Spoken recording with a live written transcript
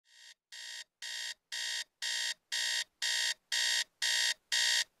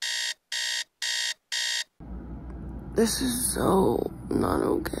This is so not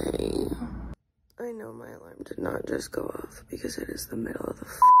okay. I know my alarm did not just go off because it is the middle of the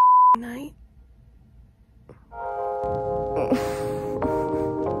night.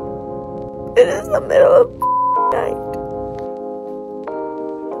 It is the middle of the night.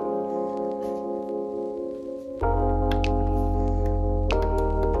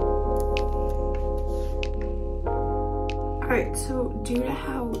 Alright, so due to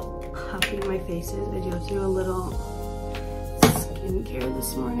how puffy my face is, I do have to do a little skincare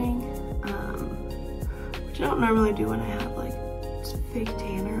this morning, which I don't normally do when I have like fake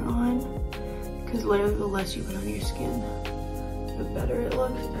tanner on, because literally the less you put on your skin, the better it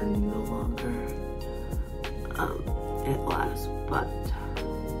looks and the longer it lasts. But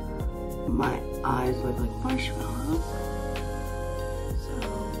my eyes look like marshmallows, so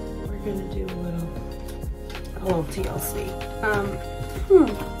we're gonna do a little TLC.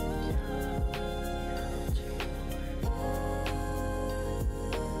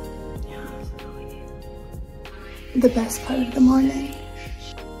 The best part of the morning.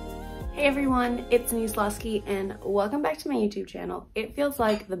 Hey everyone, it's Lusky and welcome back to my YouTube channel. It feels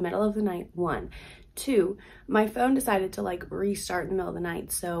like the middle of the night, 1. 2, my phone decided to like restart in the middle of the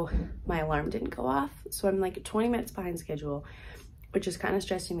night, so my alarm didn't go off. So I'm like 20 minutes behind schedule, which is kind of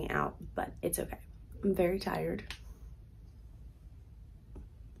stressing me out, but it's okay. I'm very tired,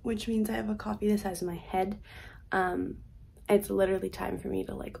 which means I have a coffee the size of my head. It's literally time for me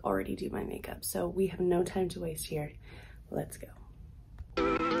to like already do my makeup, so we have no time to waste here. Let's go.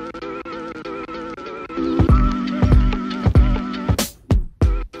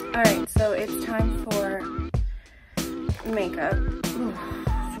 All right, so it's time for makeup. Ooh,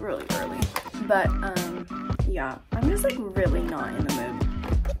 it's really early, but yeah, I'm just like really not in the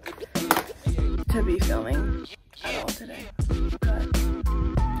mood to be filming at all today, but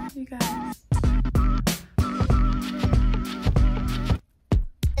you guys.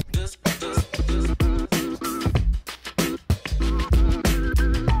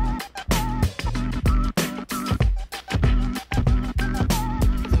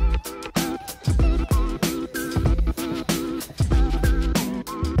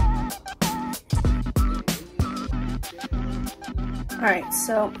 All right,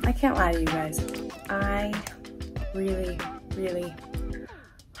 so I can't lie to you guys. I really,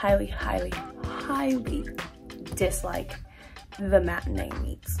 highly dislike the matinee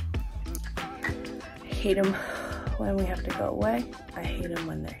meets. I hate them when we have to go away. I hate them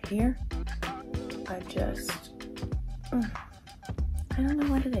when they're here. I don't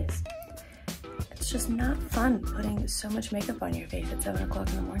know what it is. It's just not fun putting so much makeup on your face at 7 o'clock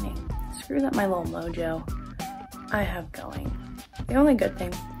in the morning. Screws up my little mojo I have going. The only good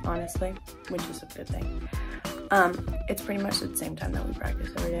thing, honestly, which is a good thing, it's pretty much at the same time that we practice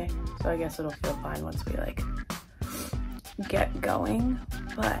every day. So I guess it'll feel fine once we like get going.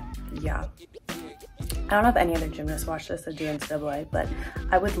 But yeah, I don't know if any other gymnasts watch this that do NCAA, but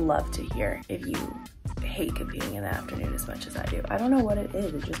I would love to hear if you hate competing in the afternoon as much as I do. I don't know what it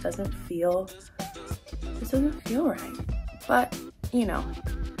is. It just doesn't feel right. But you know,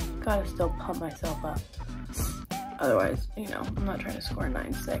 gotta still pump myself up. Otherwise, you know, I'm not trying to score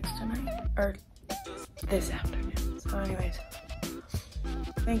 9-6 tonight, or this afternoon. So anyways,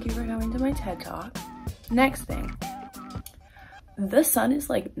 thank you for coming to my TED Talk. Next thing, the sun is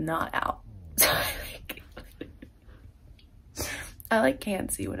like not out. So I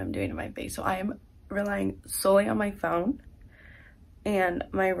can't see what I'm doing to my face. So I am relying solely on my phone and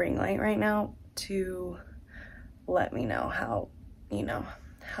my ring light right now to let me know how,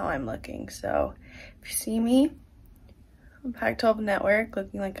 how I'm looking. So if you see me on Pac-12 Network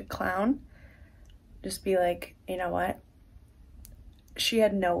looking like a clown, just be like, you know what? She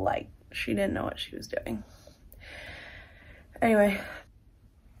had no light. She didn't know what she was doing. Anyway,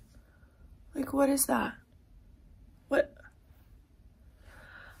 like, what is that? What?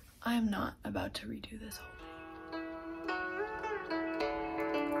 I am not about to redo this whole thing.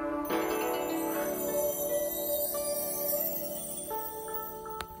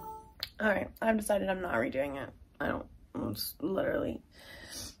 All right, I've decided I'm not redoing it. It's literally,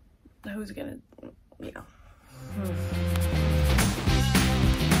 who's gonna, yeah.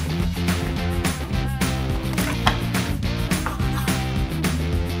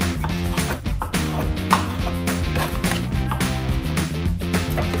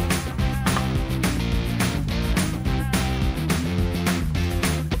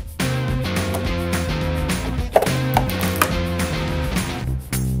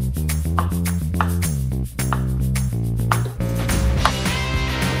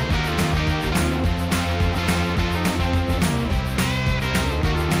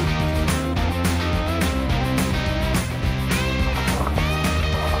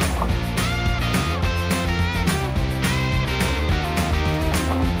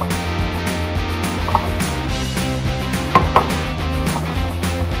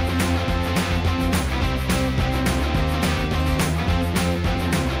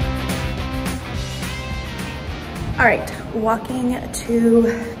 walking to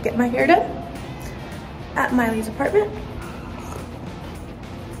get my hair done at Miley's apartment.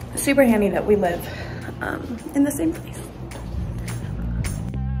 Super handy that we live in the same place.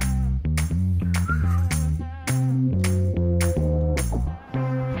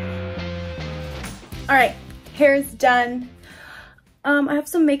 All right, hair's done. I have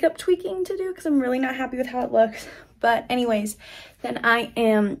some makeup tweaking to do because I'm really not happy with how it looks. But anyways, then I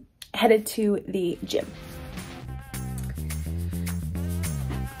am headed to the gym.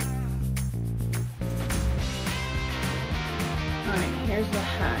 All right, here's the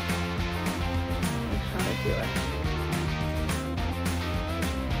hack on how to do it.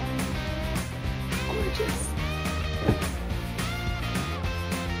 Gorgeous.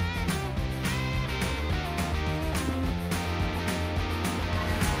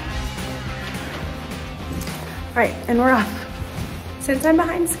 All right, and we're off. Since I'm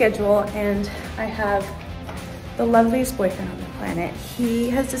behind schedule and I have the loveliest boyfriend on the planet, he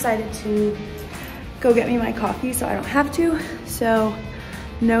has decided to go get me my coffee so I don't have to. So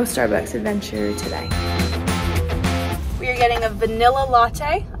no Starbucks adventure today. We are getting a vanilla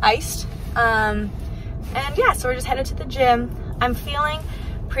latte, iced. And yeah, so we're just headed to the gym. I'm feeling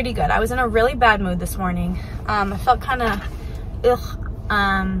pretty good. I was in a really bad mood this morning. I felt kind of ugh.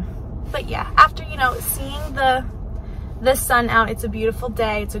 But yeah, after, you know, seeing the sun out, it's a beautiful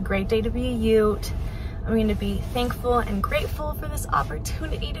day. It's a great day to be a Ute. I'm going to be thankful and grateful for this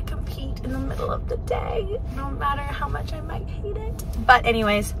opportunity to compete in the middle of the day, no matter how much I might hate it. But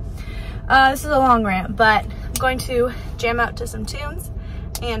anyways, this is a long rant, but I'm going to jam out to some tunes,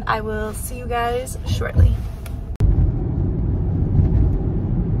 and I will see you guys shortly.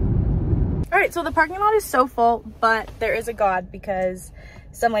 All right, so the parking lot is so full, but there is a God because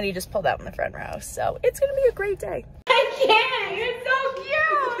some lady just pulled out in the front row, so it's gonna be a great day. I can't, you're so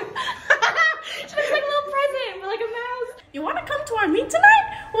cute. She looks like a little present, like a mouse. You wanna come to our meet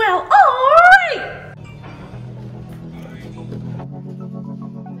tonight? Well, all right.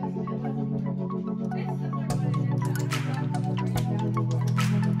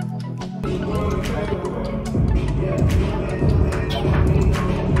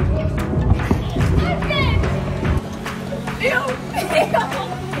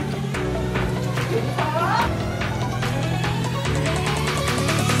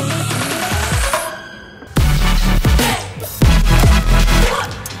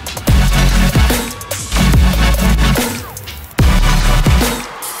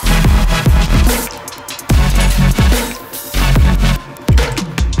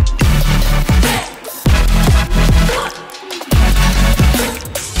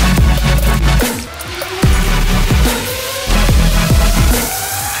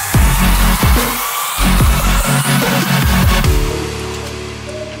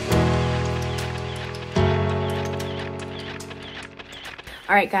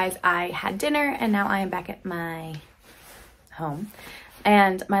 All right, guys, I had dinner and now I am back at my home.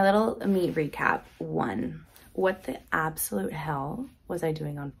 And my little meet recap, 1, what the absolute hell was I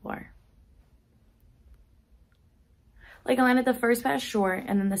doing on floor? Like, I landed the first pass short,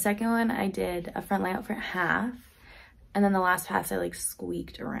 and then the second one I did a front layout for half, and then the last pass I like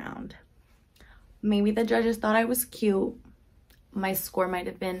squeaked around. Maybe the judges thought I was cute. My score might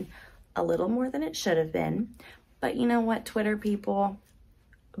have been a little more than it should have been, but you know what, Twitter people,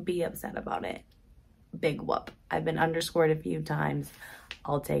 be upset about it. Big whoop. I've been underscored a few times.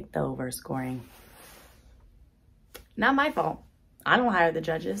 I'll take the overscoring. Not my fault. I don't hire the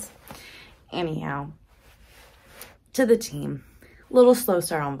judges. Anyhow, to the team. Little slow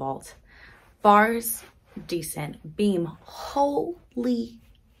start on vault. Bars, decent. Beam, holy.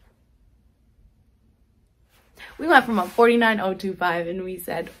 We went from a 49.025 and we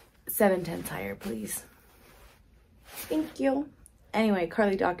said 7/10 higher, please. Thank you. Anyway,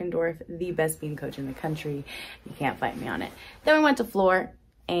 Carly Dockendorf, the best beam coach in the country. You can't fight me on it. Then we went to floor,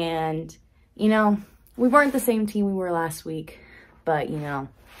 and, you know, we weren't the same team we were last week, but, you know,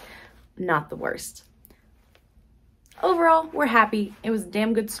 not the worst. Overall, we're happy. It was a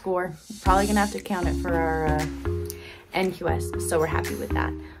damn good score. Probably gonna have to count it for our NQS, so we're happy with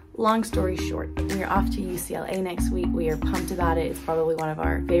that. Long story short, we are off to UCLA next week. We are pumped about it. It's probably one of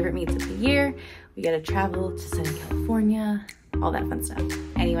our favorite meets of the year. We get to travel to Southern California, all that fun stuff.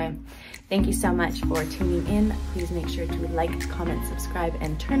 Anyway, thank you so much for tuning in. Please make sure to like, comment, subscribe,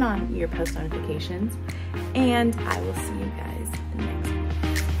 and turn on your post notifications. And I will see you guys next time.